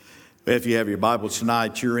If you have your Bibles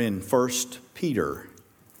tonight, you're in 1 Peter.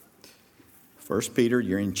 1 Peter,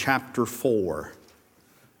 you're in chapter 4.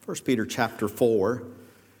 1 Peter chapter 4.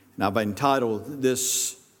 And I've entitled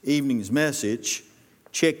this evening's message,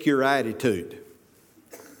 Check Your Attitude.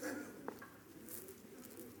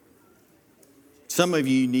 Some of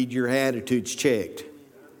you need your attitudes checked,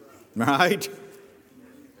 right?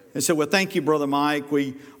 And so, well, thank you, Brother Mike.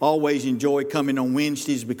 We always enjoy coming on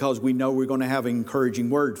Wednesdays because we know we're going to have an encouraging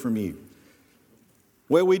word from you.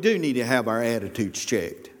 Well, we do need to have our attitudes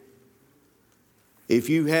checked. If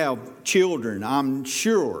you have children, I'm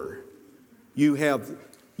sure you have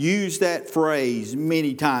used that phrase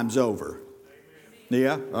many times over.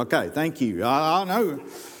 Yeah? Okay, thank you. I know.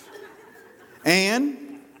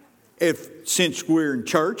 And since we're in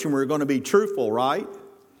church and we're going to be truthful, right?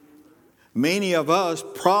 Many of us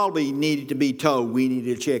probably needed to be told we need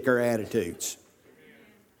to check our attitudes.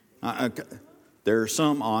 There are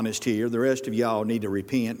some honest here. The rest of y'all need to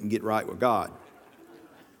repent and get right with God.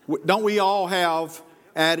 Don't we all have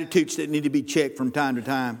attitudes that need to be checked from time to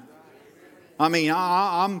time? I mean,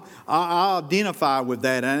 I identify with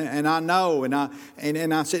that, and I know, and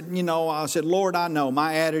I said, Lord, I know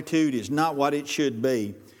my attitude is not what it should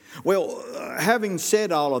be. Well, having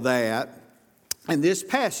said all of that, and this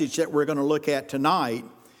passage that we're going to look at tonight,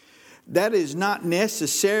 that is not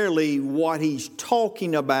necessarily what he's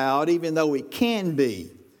talking about, even though it can be.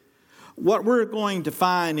 What we're going to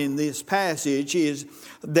find in this passage is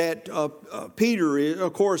that Peter,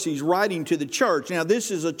 of course, he's writing to the church. Now,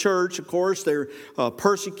 this is a church, of course, they're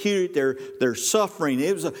persecuted, they're suffering.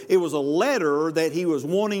 It was a letter that he was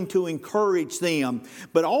wanting to encourage them.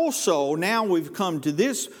 But also, now we've come to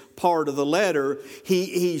this part of the letter,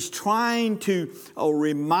 he's trying to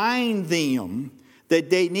remind them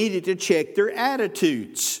that they needed to check their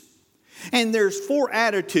attitudes. And there's 4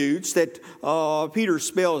 attitudes that Peter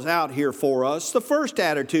spells out here for us. The first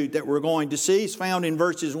attitude that we're going to see is found in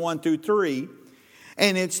verses 1 through 3.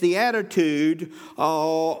 And it's the attitude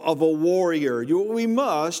of a warrior. We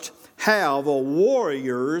must have a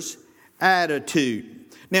warrior's attitude.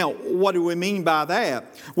 Now, what do we mean by that?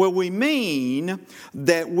 Well, we mean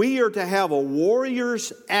that we are to have a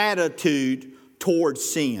warrior's attitude towards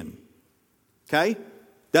sin. Okay?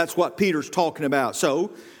 That's what Peter's talking about.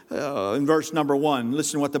 So, in verse number 1,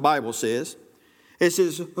 listen to what the Bible says. It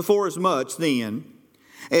says, "For as much then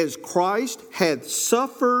as Christ hath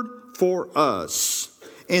suffered for us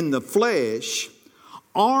in the flesh,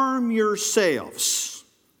 arm yourselves."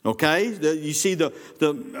 Okay, you see the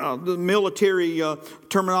military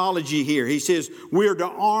terminology here. He says we're to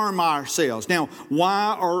arm ourselves. Now,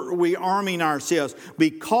 why are we arming ourselves?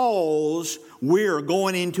 Because we're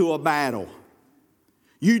going into a battle.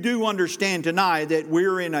 You do understand tonight that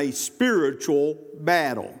we're in a spiritual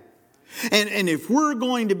battle. And if we're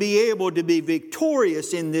going to be able to be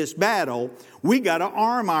victorious in this battle, we got to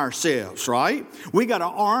arm ourselves, right? We got to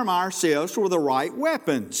arm ourselves with the right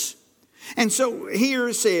weapons. And so here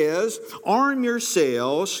it says, arm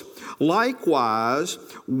yourselves likewise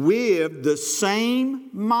with the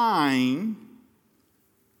same mind,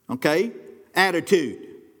 okay, attitude,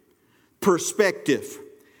 perspective,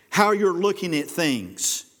 how you're looking at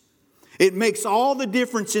things. It makes all the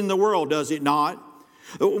difference in the world, does it not?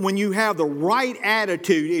 When you have the right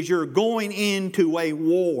attitude as you're going into a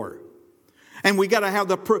war. And we got to have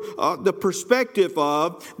the perspective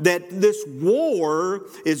of that this war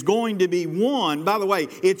is going to be won. By the way,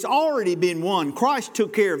 it's already been won. Christ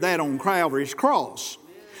took care of that on Calvary's cross.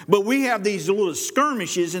 But we have these little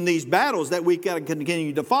skirmishes and these battles that we got to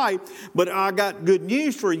continue to fight. But I got good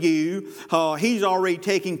news for you. He's already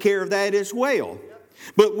taken care of that as well.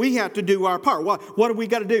 But we have to do our part. What do we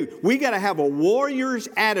got to do? We got to have a warrior's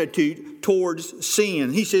attitude towards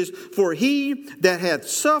sin. He says, "For he that hath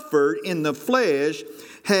suffered in the flesh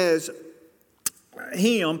has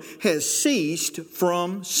ceased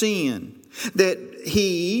from sin, that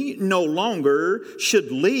he no longer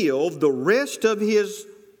should live the rest of his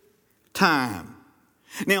time."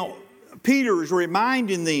 Now, Peter is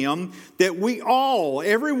reminding them that we all,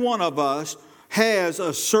 every one of us, has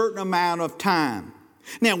a certain amount of time.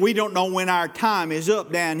 Now, we don't know when our time is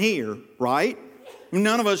up down here, right?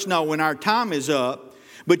 None of us know when our time is up,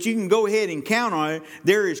 but you can go ahead and count on it.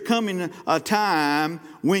 There is coming a time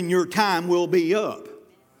when your time will be up.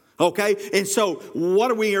 Okay? And so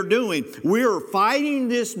what we are doing, we are fighting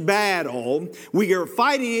this battle. We are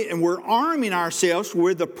fighting it and we're arming ourselves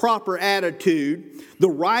with the proper attitude, the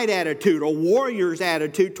right attitude, a warrior's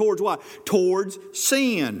attitude towards what? Towards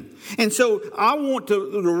sin. And so I want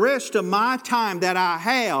the rest of my time that I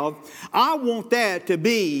have, I want that to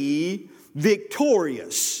be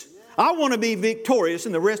victorious. I want to be victorious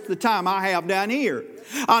in the rest of the time I have down here.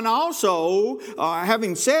 And also,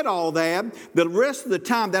 having said all that, the rest of the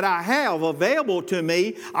time that I have available to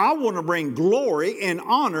me, I want to bring glory and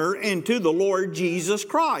honor into the Lord Jesus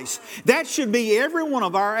Christ. That should be every one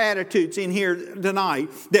of our attitudes in here tonight,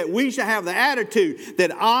 that we should have the attitude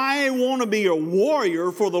that I want to be a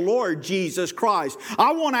warrior for the Lord Jesus Christ.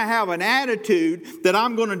 I want to have an attitude that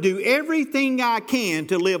I'm going to do everything I can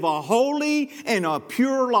to live a holy and a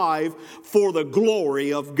pure life for the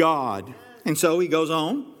glory of God. And so he goes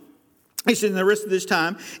on. He says, in the rest of this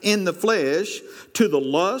time, in the flesh, to the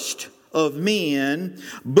lust of men,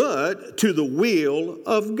 but to the will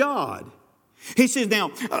of God. He says, now,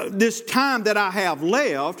 this time that I have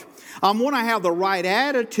left, I want to have the right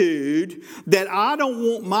attitude that I don't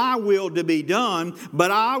want my will to be done, but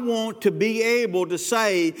I want to be able to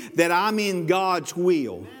say that I'm in God's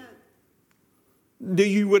will. Do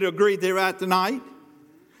you would agree there right tonight?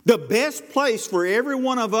 The best place for every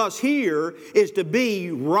one of us here is to be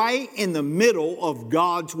right in the middle of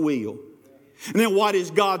God's will. And then what is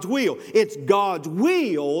God's will? It's God's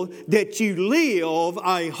will that you live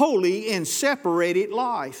a holy and separated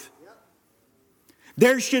life.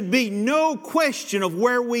 There should be no question of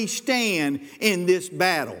where we stand in this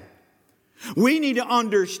battle. We need to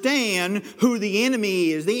understand who the enemy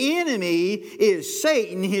is. The enemy is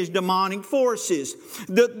Satan, his demonic forces.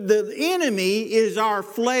 The enemy is our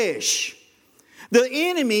flesh. The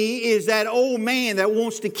enemy is that old man that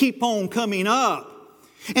wants to keep on coming up.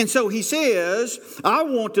 And so he says, I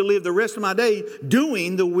want to live the rest of my day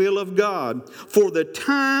doing the will of God. For the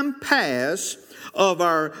time past of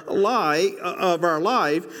our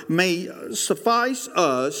life may suffice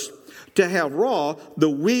us to have wrought the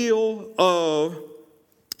will of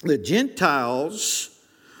the Gentiles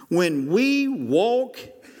when we walk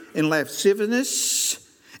in lasciviousness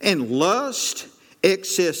and lust,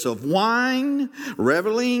 excess of wine,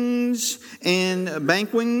 revelings and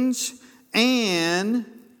banquetings, and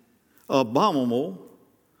abominable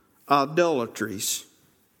idolatries.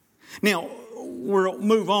 Now, we'll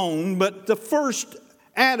move on, but the first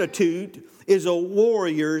attitude is a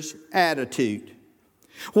warrior's attitude.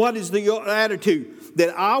 What is the attitude?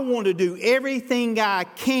 That I want to do everything I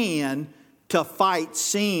can to fight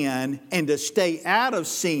sin and to stay out of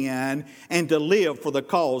sin and to live for the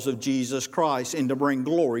cause of Jesus Christ and to bring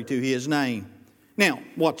glory to His name. Now,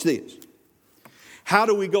 watch this. How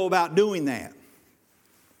do we go about doing that?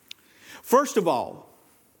 First of all,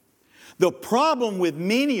 the problem with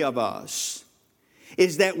many of us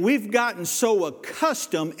is that we've gotten so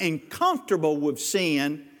accustomed and comfortable with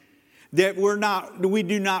sin that we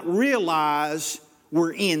do not realize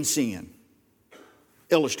we're in sin.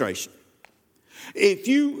 Illustration.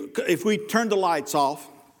 If we turn the lights off,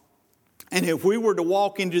 and if we were to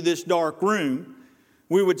walk into this dark room,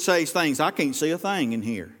 we would say things, I can't see a thing in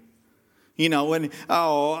here. You know, and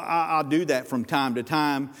I do that from time to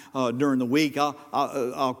time during the week.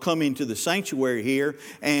 I'll come into the sanctuary here,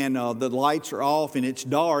 and the lights are off, and it's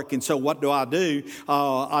dark. And so what do? I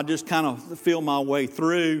just kind of feel my way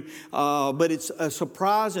through. But it's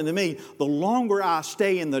surprising to me. The longer I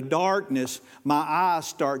stay in the darkness, my eyes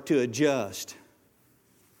start to adjust.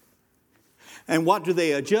 And what do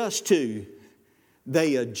they adjust to?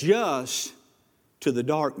 They adjust to the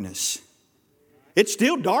darkness. It's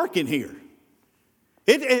still dark in here.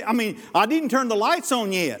 I didn't turn the lights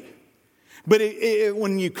on yet. But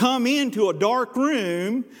when you come into a dark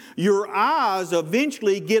room, your eyes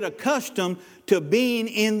eventually get accustomed to being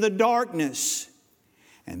in the darkness.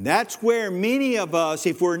 And that's where many of us,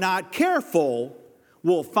 if we're not careful,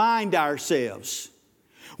 will find ourselves.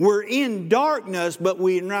 We're in darkness, but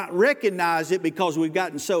we not recognize it because we've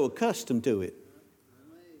gotten so accustomed to it.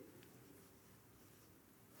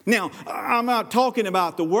 Now, I'm not talking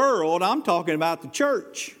about the world, I'm talking about the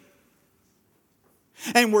church.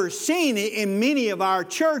 And we're seeing it in many of our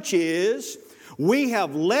churches. We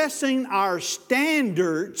have lessened our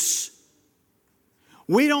standards.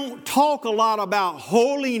 We don't talk a lot about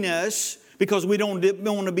holiness because we don't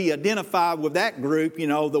want to be identified with that group, you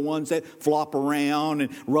know, the ones that flop around and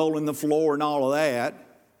roll in the floor and all of that.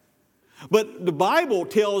 But the Bible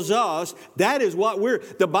tells us that is what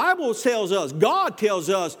the Bible tells us, God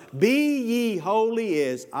tells us, be ye holy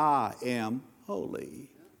as I am holy.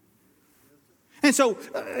 And so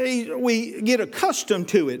we get accustomed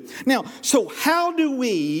to it. Now, so how do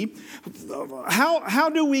we get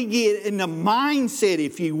in the mindset,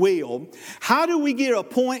 if you will, how do we get a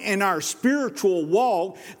point in our spiritual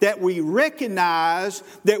walk that we recognize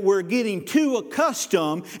that we're getting too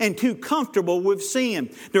accustomed and too comfortable with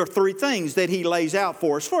sin? There are three things that he lays out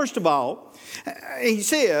for us. First of all, he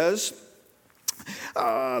says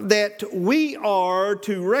that we are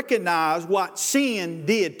to recognize what sin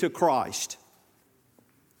did to Christ.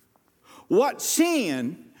 What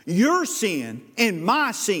sin, your sin and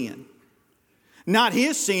my sin. Not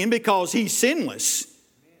his sin, because he's sinless.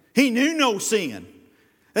 He knew no sin.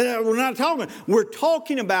 We're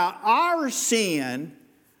talking about our sin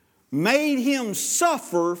made him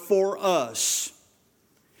suffer for us.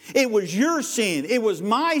 It was your sin, it was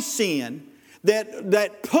my sin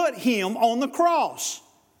that put him on the cross.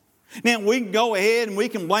 Now we can go ahead and we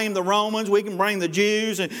can blame the Romans, we can blame the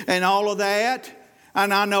Jews and all of that.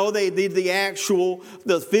 And I know they did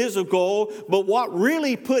the physical, but what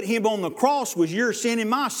really put him on the cross was your sin and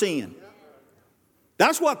my sin.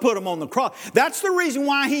 That's what put him on the cross. That's the reason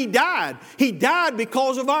why he died. He died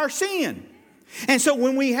because of our sin. And so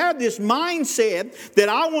when we have this mindset that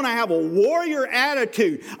I want to have a warrior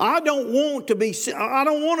attitude, I don't want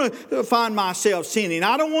to find myself sinning.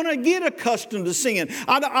 I don't want to get accustomed to sin.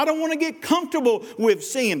 I don't want to get comfortable with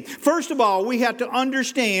sin. First of all, we have to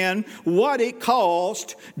understand what it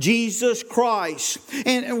cost Jesus Christ.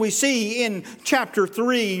 And we see in chapter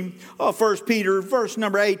 3 of 1 Peter, verse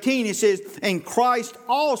number 18, it says, "And Christ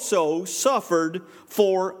also suffered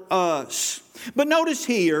for us." But notice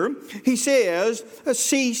here, he says,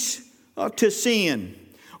 cease to sin.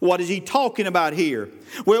 What is he talking about here?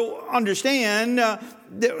 Well, understand that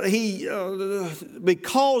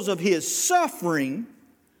because of his suffering,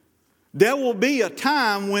 there will be a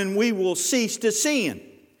time when we will cease to sin.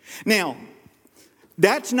 Now,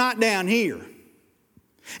 that's not down here.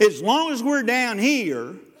 As long as we're down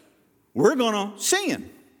here, we're going to sin.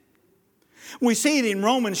 We see it in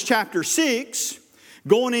Romans chapter 6.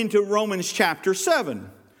 Going into Romans chapter 7,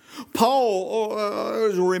 Paul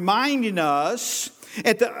is reminding us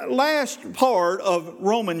at the last part of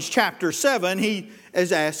Romans chapter 7, he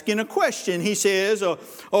is asking a question. He says,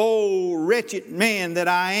 "Oh, wretched man that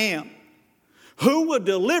I am, who will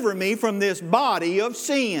deliver me from this body of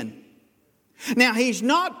sin?" Now, he's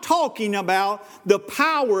not talking about the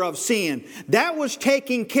power of sin. That was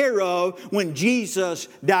taken care of when Jesus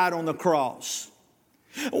died on the cross.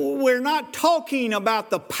 We're not talking about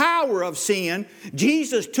the power of sin.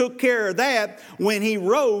 Jesus took care of that when he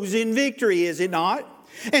rose in victory, is it not?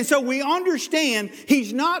 And so we understand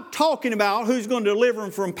he's not talking about who's going to deliver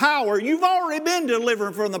him from power. You've already been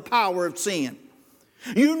delivered from the power of sin.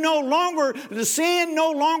 The sin no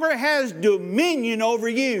longer has dominion over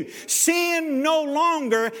you. Sin no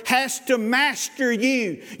longer has to master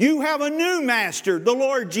you. You have a new master, the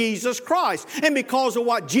Lord Jesus Christ. And because of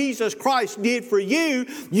what Jesus Christ did for you,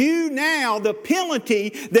 you now, the penalty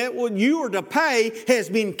that you were to pay has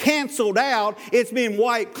been canceled out. It's been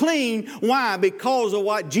wiped clean. Why? Because of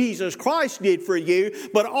what Jesus Christ did for you.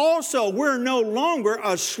 But also, we're no longer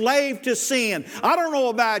a slave to sin. I don't know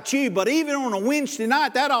about you, but even on a Wednesday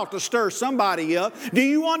night, that ought to stir somebody up. Do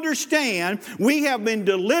you understand? We have been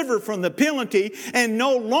delivered from the penalty and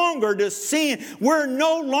no longer to sin. We're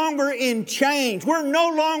no longer in chains. We're no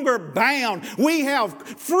longer bound. We have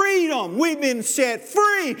freedom. We've been set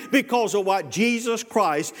free because of what Jesus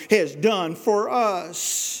Christ has done for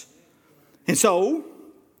us. And so,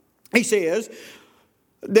 he says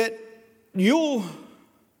that you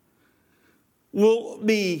will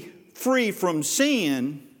be free from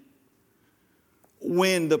sin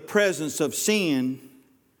when the presence of sin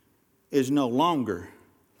is no longer.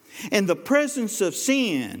 And the presence of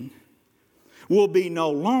sin will be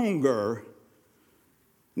no longer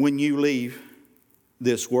when you leave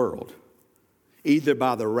this world, either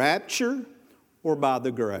by the rapture or by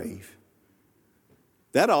the grave.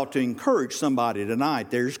 That ought to encourage somebody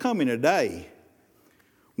tonight. There's coming a day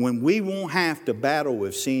when we won't have to battle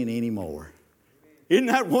with sin anymore. Isn't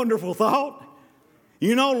that a wonderful thought?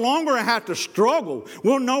 You no longer have to struggle.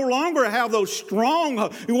 We'll no longer have those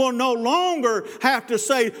you will no longer have to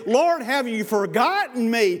say, "Lord, have you forgotten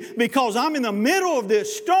me?" Because I'm in the middle of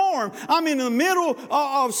this storm. I'm in the middle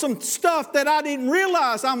of some stuff that I didn't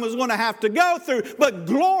realize I was going to have to go through. But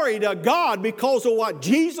glory to God, because of what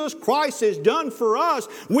Jesus Christ has done for us,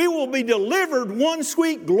 we will be delivered one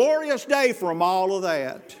sweet, glorious day from all of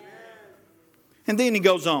that. And then he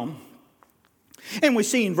goes on. And we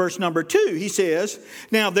see in verse number 2, he says,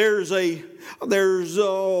 now there's the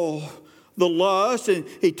lust, and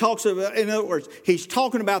he talks about, in other words, he's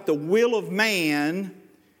talking about the will of man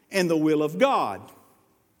and the will of God.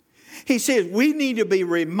 He says we need to be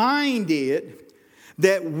reminded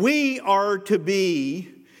that we are to be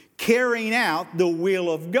carrying out the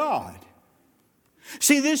will of God.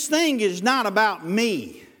 See, this thing is not about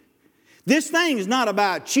me. This thing is not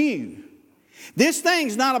about you. This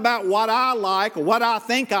thing's not about what I like or what I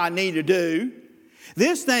think I need to do.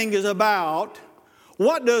 This thing is about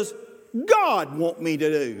What does God want me to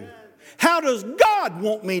do? How does God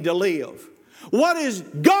want me to live? What is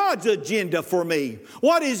God's agenda for me?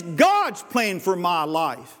 What is God's plan for my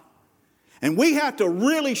life? And we have to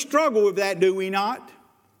really struggle with that, do we not?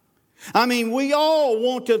 I mean, we all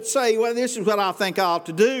want to say, well, this is what I think I ought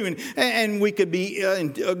to do. And we could be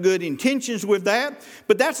in good intentions with that.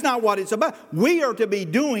 But that's not what it's about. We are to be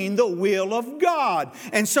doing the will of God.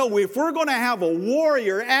 And so if we're going to have a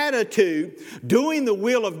warrior attitude, doing the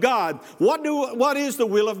will of God, what is the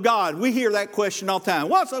will of God? We hear that question all the time.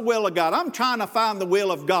 What's the will of God? I'm trying to find the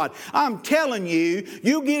will of God. I'm telling you,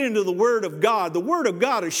 you get into the Word of God. The Word of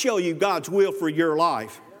God will show you God's will for your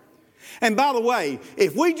life. And by the way,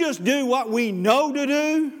 if we just do what we know to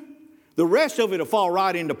do, the rest of it will fall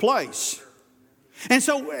right into place. And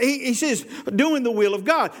so he says, doing the will of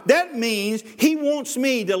God. That means He wants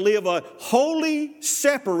me to live a holy,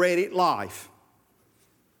 separated life.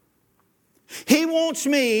 He wants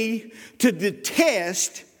me to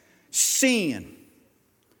detest sin.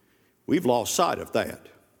 We've lost sight of that.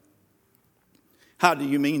 How do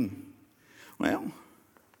you mean? Well,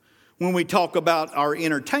 when we talk about our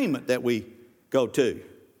entertainment that we go to,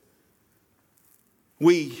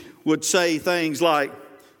 we would say things like,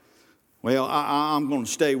 well, I'm going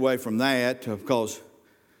to stay away from that because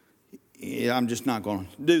I'm just not going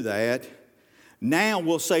to do that. Now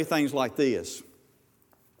we'll say things like this.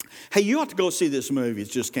 Hey, you ought to go see this movie. It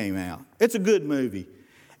just came out. It's a good movie.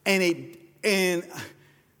 And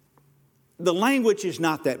the language is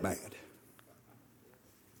not that bad.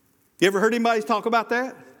 You ever heard anybody talk about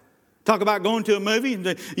that? Talk about going to a movie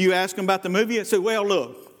and you ask them about the movie and say, well,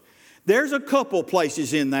 look, there's a couple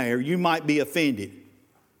places in there you might be offended.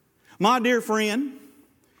 My dear friend,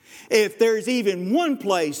 if there's even one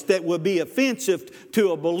place that would be offensive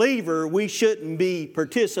to a believer, we shouldn't be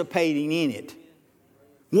participating in it.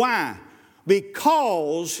 Why?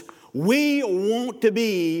 Because we want to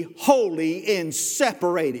be holy and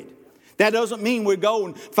separated. That doesn't mean we go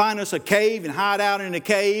and find us a cave and hide out in a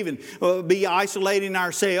cave and be isolating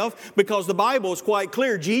ourselves, because the Bible is quite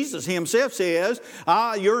clear. Jesus Himself says,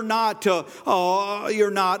 you're not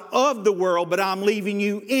of the world, but I'm leaving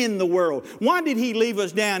you in the world. Why did He leave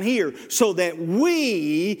us down here? So that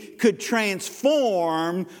we could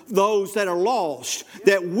transform those that are lost.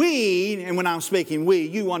 That we, and when I'm speaking we,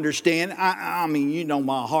 you understand, I mean, you know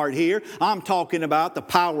my heart here. I'm talking about the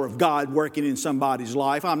power of God working in somebody's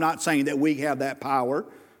life. I'm not saying that we have that power.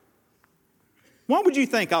 Why would you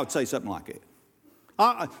think I would say something like it?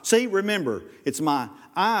 See, remember, it's my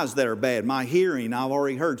eyes that are bad. My hearing, I've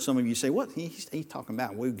already heard some of you say, what? He's talking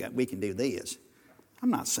about we can do this. I'm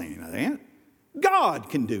not saying that. God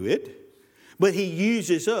can do it. But He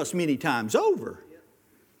uses us many times over.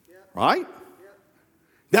 Right?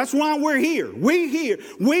 That's why we're here.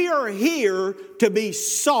 We are here to be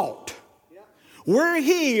salt. We're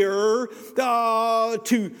here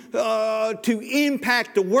to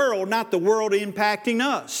impact the world, not the world impacting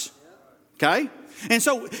us. Okay? And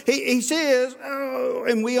so he says,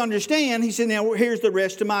 and we understand, he said, now here's the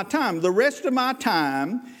rest of my time. The rest of my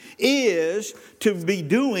time is to be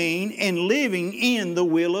doing and living in the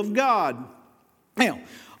will of God. Now,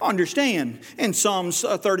 understand, in Psalms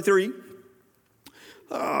 33,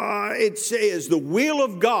 it says the will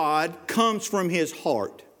of God comes from His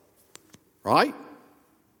heart. Right?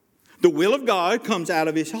 The will of God comes out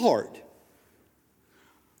of His heart.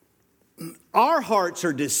 Our hearts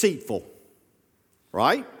are deceitful.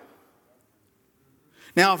 Right?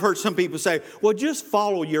 Now, I've heard some people say, well, just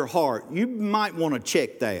follow your heart. You might want to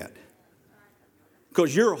check that.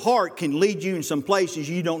 Because your heart can lead you in some places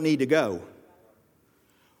you don't need to go.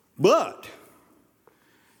 But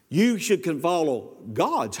you should follow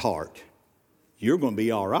God's heart. You're going to be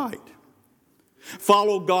all right.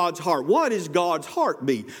 Follow God's heart. What is God's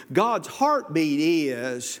heartbeat? God's heartbeat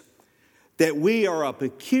is that we are a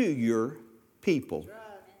peculiar people.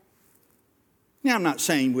 Now, I'm not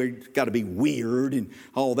saying we've got to be weird and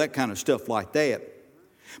all that kind of stuff like that.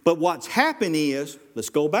 But what's happened is, let's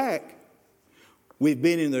go back. We've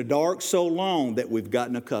been in the dark so long that we've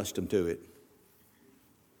gotten accustomed to it.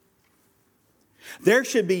 There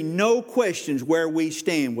should be no questions where we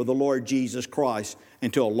stand with the Lord Jesus Christ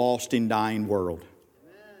into a lost and dying world.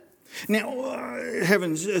 Amen. Now,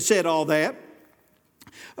 having said all that,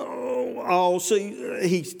 also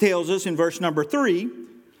he tells us in verse number 3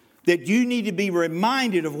 that you need to be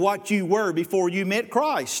reminded of what you were before you met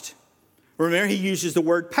Christ. Remember, he uses the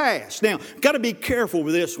word past. Now, got to be careful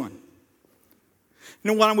with this one.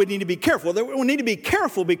 You know why we need to be careful? We need to be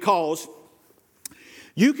careful because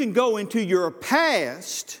you can go into your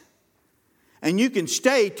past and you can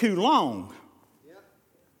stay too long.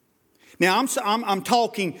 Now, I'm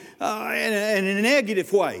talking in a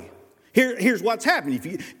negative way. Here's what's happening.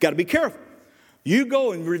 You got to be careful. You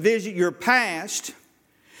go and revisit your past,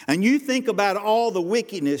 and you think about all the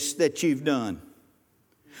wickedness that you've done.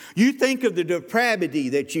 You think of the depravity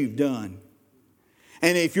that you've done.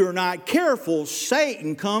 And if you're not careful,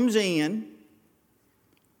 Satan comes in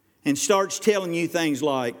and starts telling you things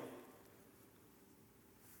like,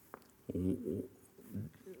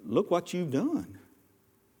 look what you've done.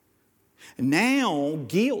 And now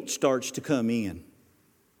guilt starts to come in.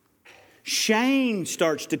 Shame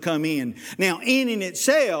starts to come in. Now, in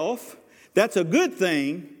itself, that's a good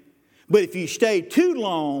thing. But if you stay too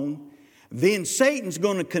long, then Satan's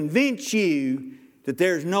going to convince you that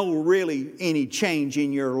there's no really any change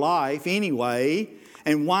in your life anyway.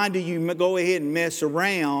 And why do you go ahead and mess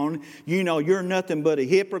around? You know, you're nothing but a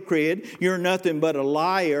hypocrite. You're nothing but a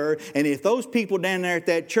liar. And if those people down there at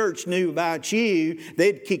that church knew about you,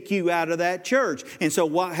 they'd kick you out of that church. And so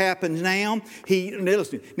what happens now?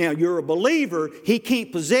 Listen, now you're a believer. He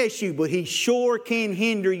can't possess you, but he sure can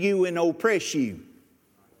hinder you and oppress you.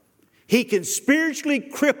 He can spiritually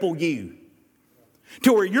cripple you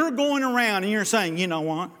to where you're going around and you're saying, you know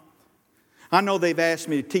what? I know they've asked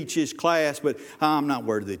me to teach this class, but I'm not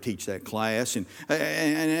worthy to teach that class. And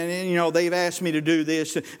you know, they've asked me to do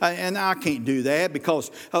this, and I can't do that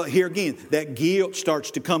because here again, that guilt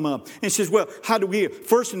starts to come up. And it says, well, how do we?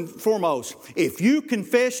 First and foremost, if you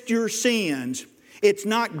confessed your sins, it's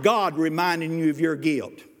not God reminding you of your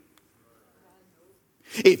guilt.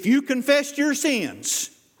 If you confessed your sins,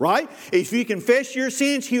 right? If you confess your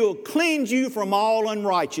sins, He'll cleanse you from all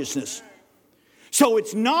unrighteousness. So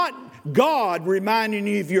it's not God reminding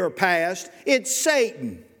you of your past, it's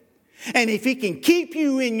Satan. And if he can keep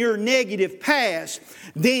you in your negative past,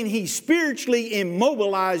 then he spiritually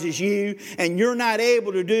immobilizes you and you're not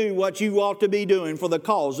able to do what you ought to be doing for the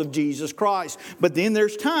cause of Jesus Christ. But then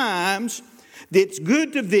there's times that's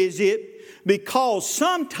good to visit because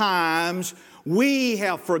sometimes we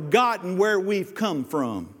have forgotten where we've come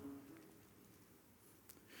from.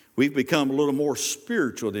 We've become a little more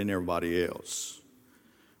spiritual than everybody else.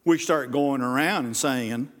 We start going around and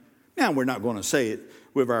saying, now we're not going to say it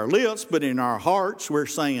with our lips, but in our hearts we're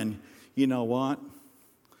saying, you know what?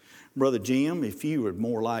 Brother Jim, if you were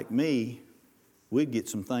more like me, we'd get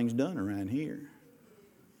some things done around here.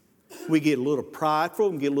 We get a little prideful,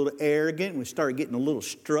 we get a little arrogant, and we start getting a little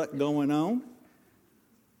strut going on.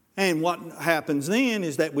 And what happens then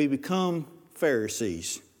is that we become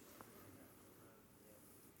Pharisees.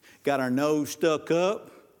 Got our nose stuck up,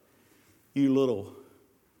 you little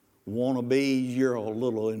wannabes, you're a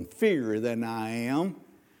little inferior than I am.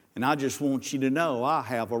 And I just want you to know I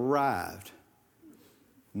have arrived.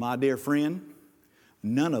 My dear friend,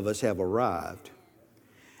 none of us have arrived.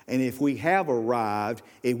 And if we have arrived,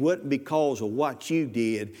 it wasn't because of what you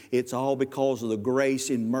did. It's all because of the grace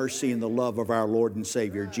and mercy and the love of our Lord and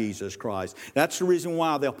Savior, Jesus Christ. That's the reason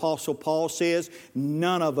why the Apostle Paul says,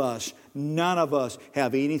 none of us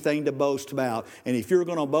have anything to boast about. And if you're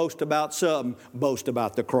going to boast about something, boast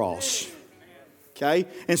about the cross. Okay?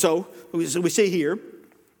 And so we see here,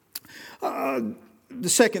 the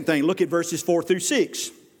second thing, look at verses 4 through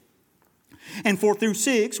 6. And 4 through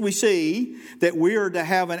 6, we see that we are to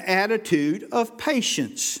have an attitude of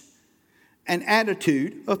patience. An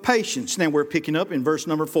attitude of patience. Now we're picking up in verse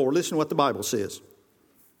number 4. Listen to what the Bible says.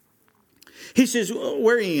 He says,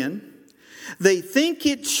 wherein they think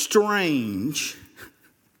it strange.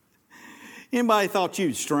 Anybody thought you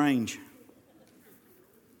was strange?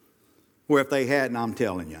 Well, if they hadn't, I'm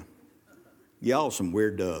telling you. Y'all some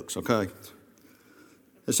weird ducks, okay?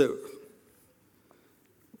 So,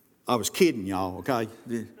 I was kidding y'all, okay?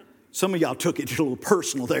 Some of y'all took it a little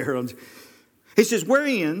personal there. He says,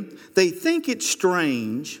 wherein they think it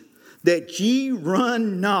strange that ye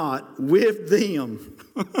run not with them.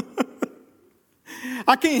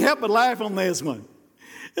 I can't help but laugh on this one.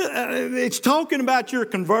 It's talking about your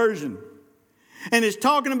conversion. And it's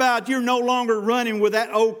talking about you're no longer running with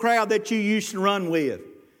that old crowd that you used to run with.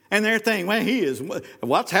 And they're thinking, well,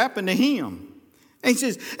 what's happened to him? And he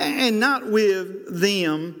says, and not with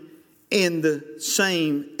them in the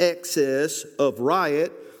same excess of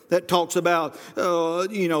riot. That talks about,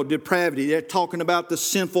 depravity. They're talking about the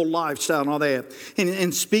sinful lifestyle and all that.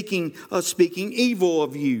 And speaking evil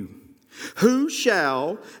of you. Who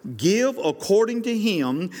shall give according to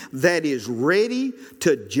him that is ready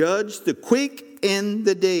to judge the quick and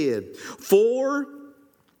the dead? For,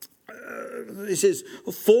 it says,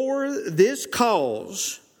 for this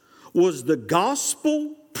cause was the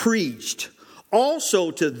gospel preached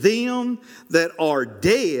also to them that are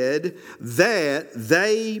dead, that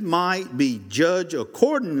they might be judged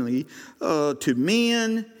accordingly to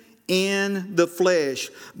men in the flesh,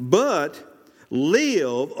 but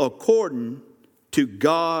live according to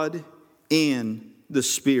God in the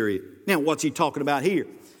Spirit. Now, what's he talking about here?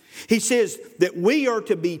 He says that we are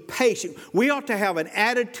to be patient. We ought to have an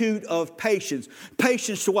attitude of patience.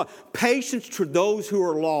 Patience to what? Patience to those who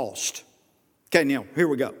are lost. Okay, now, here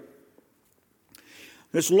we go.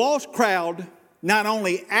 This lost crowd not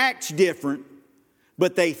only acts different,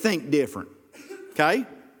 but they think different. Okay?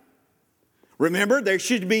 Remember, there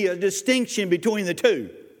should be a distinction between the two.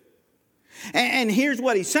 And here's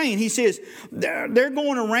what he's saying. He says, they're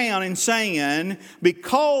going around and saying,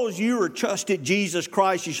 because you are trusted Jesus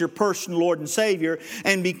Christ as your personal Lord and Savior,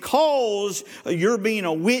 and because you're being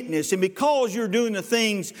a witness, and because you're doing the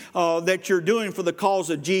things that you're doing for the cause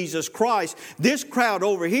of Jesus Christ, this crowd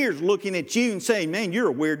over here is looking at you and saying, man, you're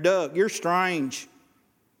a weird duck. You're strange.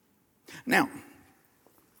 Now,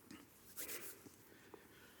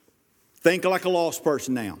 think like a lost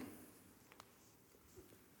person now.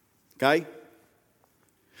 Okay?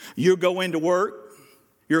 You go into work,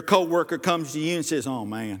 your coworker comes to you and says, oh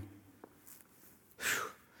man,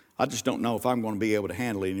 I just don't know if I'm going to be able to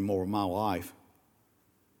handle it anymore with my life.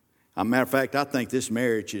 As a matter of fact, I think this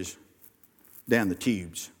marriage is down the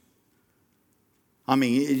tubes.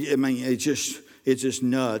 It's just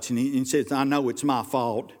nuts. And he says, I know it's my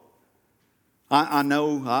fault. I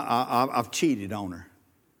know I've cheated on her.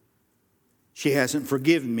 She hasn't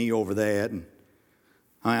forgiven me over that. And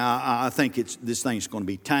I think this thing's going to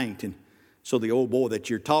be tanked. And so the old boy that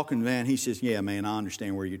you're talking to, man, he says, yeah, man, I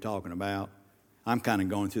understand where you're talking about. I'm kind of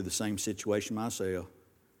going through the same situation myself.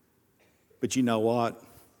 But you know what?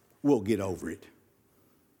 We'll get over it.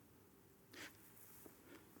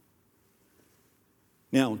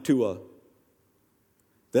 Now, to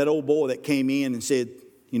that old boy that came in and said,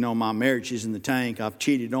 you know, my marriage is in the tank. I've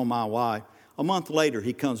cheated on my wife. A month later,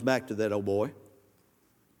 he comes back to that old boy.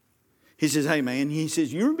 He says, hey, man, he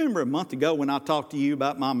says, you remember a month ago when I talked to you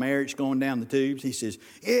about my marriage going down the tubes? He says,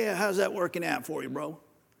 yeah, how's that working out for you, bro?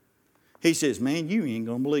 He says, man, you ain't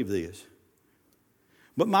going to believe this.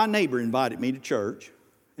 But my neighbor invited me to church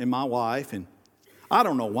and my wife, and I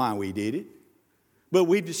don't know why we did it, but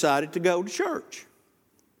we decided to go to church.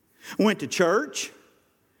 Went to church,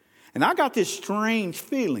 and I got this strange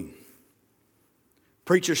feeling.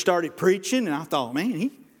 Preacher started preaching, and I thought,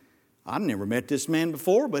 man, I've never met this man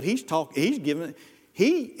before, but he's telling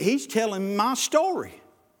me my story.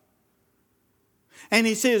 And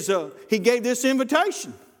he says, he gave this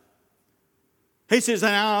invitation. He says,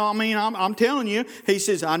 I'm telling you, he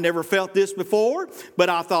says, I never felt this before, but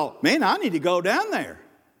I thought, man, I need to go down there.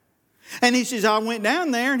 And he says, I went down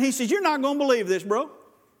there, and he says, you're not going to believe this, bro.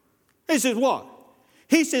 He says, what?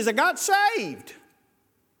 He says, I got saved.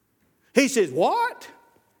 He says, what?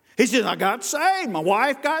 He says, I got saved. My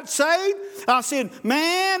wife got saved. I said,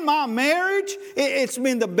 man, my marriage, it's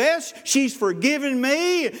been the best. She's forgiven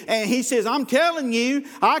me. And he says, I'm telling you,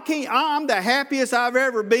 I'm the happiest I've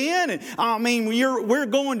ever been. And we're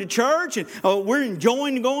going to church, and we're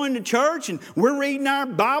enjoying going to church, and we're reading our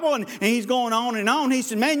Bible, and he's going on and on. He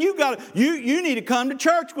said, man, you need to come to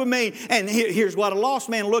church with me. And here's what a lost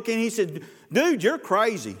man looked at, and he said, dude, you're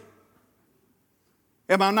crazy.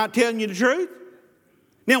 Am I not telling you the truth?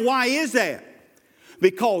 Now, why is that?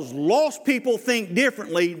 Because lost people think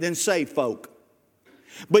differently than saved folk.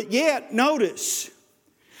 But yet, notice,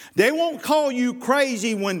 they won't call you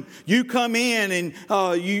crazy when you come in and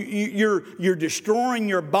you're destroying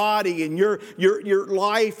your body and your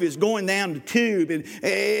life is going down the tube and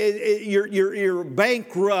you're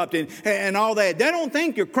bankrupt and all that. They don't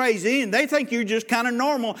think you're crazy, and they think you're just kind of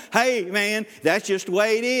normal. Hey, man, that's just the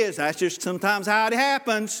way it is. That's just sometimes how it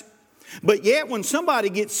happens. But yet when somebody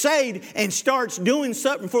gets saved and starts doing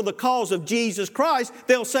something for the cause of Jesus Christ,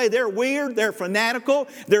 they'll say they're weird, they're fanatical,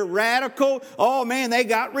 they're radical. Oh man, they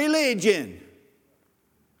got religion.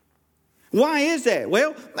 Why is that?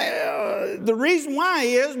 Well, the reason why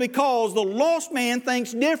is because the lost man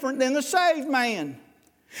thinks different than the saved man.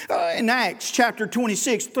 In Acts chapter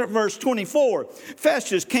 26, verse 24,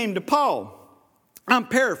 Festus came to Paul. I'm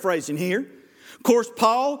paraphrasing here. Of course,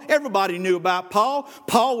 Paul, everybody knew about Paul.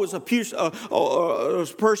 Paul was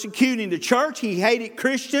persecuting the church. He hated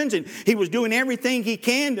Christians, and he was doing everything he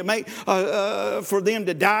can to make for them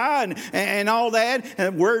to die and all that.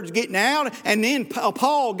 And words getting out. And then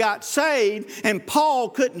Paul got saved, and Paul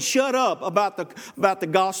couldn't shut up about the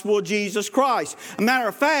gospel of Jesus Christ. As a matter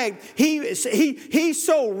of fact, he's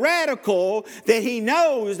so radical that he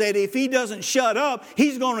knows that if he doesn't shut up,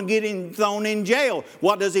 he's going to get thrown in jail.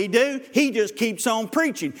 What does he do? He just keeps on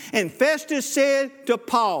preaching. And Festus said to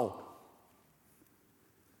Paul,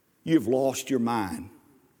 "You've lost your mind."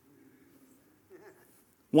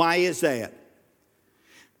 Why is that?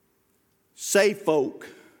 Saved folk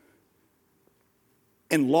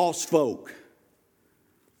and lost folk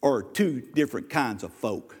are two different kinds of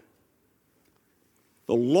folk.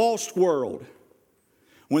 The lost world,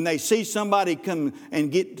 when they see somebody come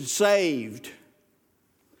and get saved,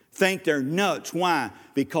 think they're nuts. Why?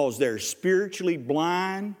 Because they're spiritually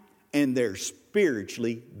blind and they're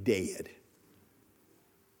spiritually dead.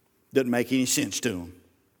 Doesn't make any sense to them.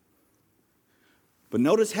 But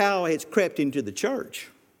notice how it's crept into the church.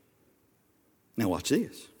 Now watch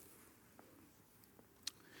this.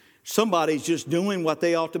 Somebody's just doing what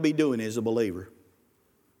they ought to be doing as a believer.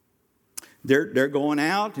 They're going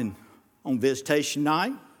out and on visitation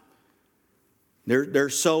night. They're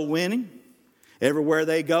soul winning. Everywhere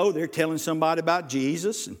they go, they're telling somebody about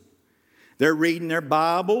Jesus. And they're reading their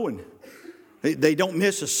Bible, and they don't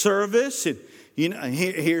miss a service. And you know,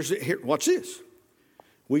 here, watch this.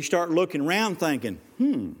 We start looking around thinking,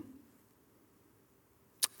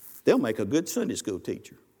 they'll make a good Sunday school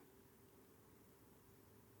teacher.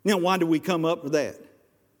 Now, why do we come up with that?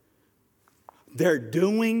 They're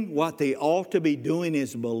doing what they ought to be doing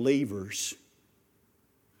as believers.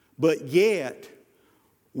 But yet,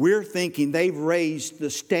 we're thinking they've raised the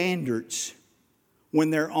standards when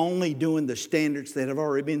they're only doing the standards that have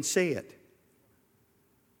already been set.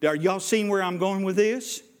 Are y'all seeing where I'm going with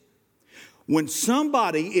this? When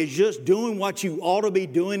somebody is just doing what you ought to be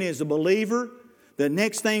doing as a believer, the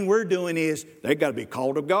next thing we're doing is they've got to be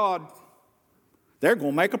called of God. They're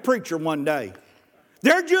going to make a preacher one day.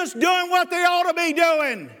 They're just doing what they ought to be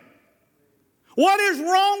doing. What is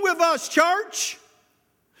wrong with us, church?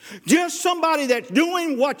 Just somebody that's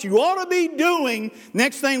doing what you ought to be doing.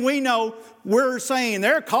 Next thing we know, we're saying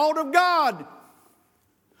they're called of God.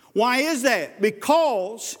 Why is that?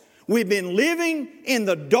 Because we've been living in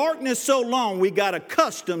the darkness so long, we got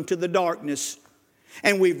accustomed to the darkness.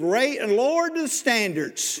 And we've lowered the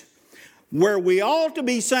standards where we ought to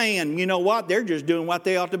be saying, you know what, they're just doing what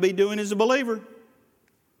they ought to be doing as a believer.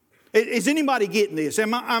 Is anybody getting this?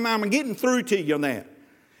 Am I getting through to you on that?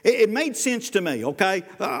 It made sense to me, okay?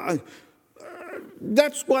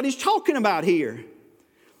 That's what he's talking about here.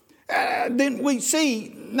 Then we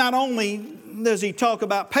see, not only does he talk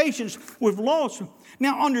about patience with lost.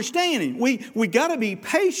 Now, understanding, we got to be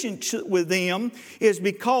patient with them is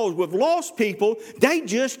because with lost people, they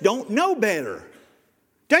just don't know better.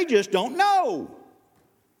 They just don't know.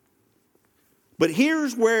 But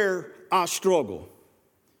here's where I struggle.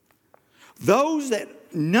 Those that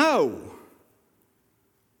know,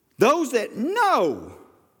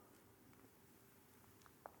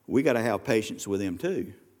 we got to have patience with them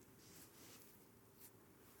too.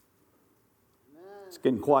 It's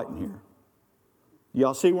getting quiet in here.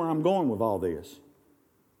 Y'all see where I'm going with all this?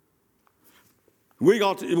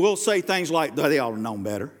 We'll say things like, they ought to have known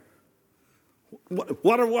better.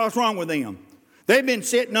 What's wrong with them? They've been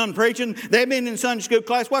sitting on preaching. They've been in Sunday school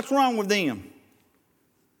class. What's wrong with them?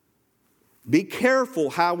 Be careful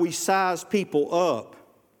how we size people up.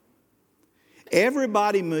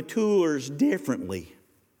 Everybody matures differently.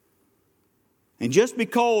 And just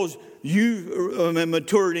because you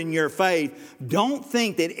matured in your faith, don't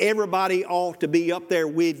think that everybody ought to be up there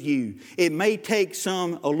with you. It may take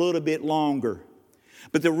some a little bit longer.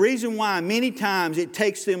 But the reason why many times it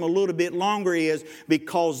takes them a little bit longer is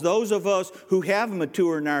because those of us who have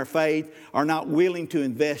matured in our faith are not willing to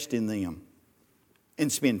invest in them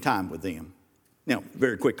and spend time with them. Now,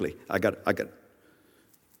 very quickly, I got to get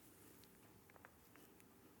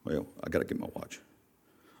my watch.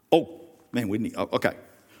 Oh, man, okay.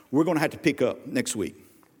 We're going to have to pick up next week.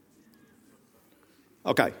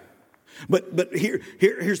 Okay. But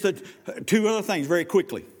here's the two other things very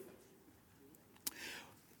quickly.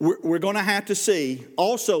 We're going to have to see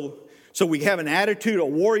also, so we have an attitude, a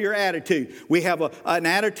warrior attitude. We have an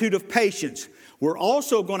attitude of patience. We're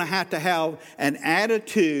also going to have an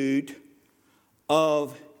attitude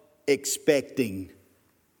of expecting.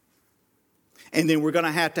 And then we're going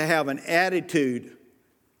to have an attitude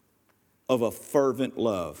of a fervent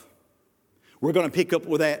love. We're going to pick up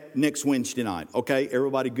with that next Wednesday night. Okay,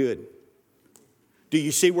 everybody good? Do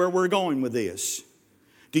you see where we're going with this?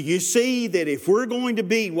 Do you see that if we're going to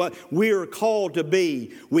be what we are called to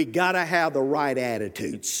be, we got to have the right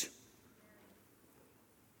attitudes?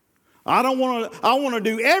 I want to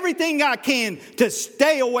do everything I can to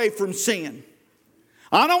stay away from sin.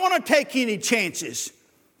 I don't want to take any chances.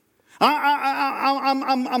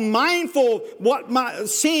 I'm mindful what my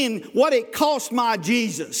sin, what it cost my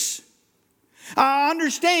Jesus. I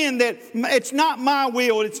understand that it's not my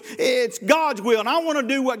will, it's God's will. And I want to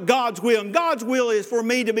do what God's will. And God's will is for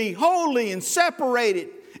me to be holy and separated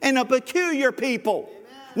and a peculiar people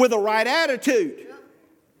with a right attitude.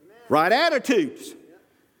 Right attitudes.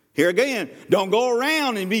 Here again, don't go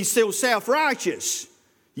around and be so self-righteous.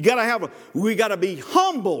 We got to be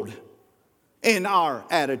humbled in our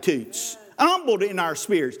attitudes. Humbled in our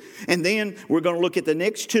spirits. And then we're going to look at the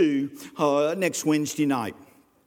next two next Wednesday night.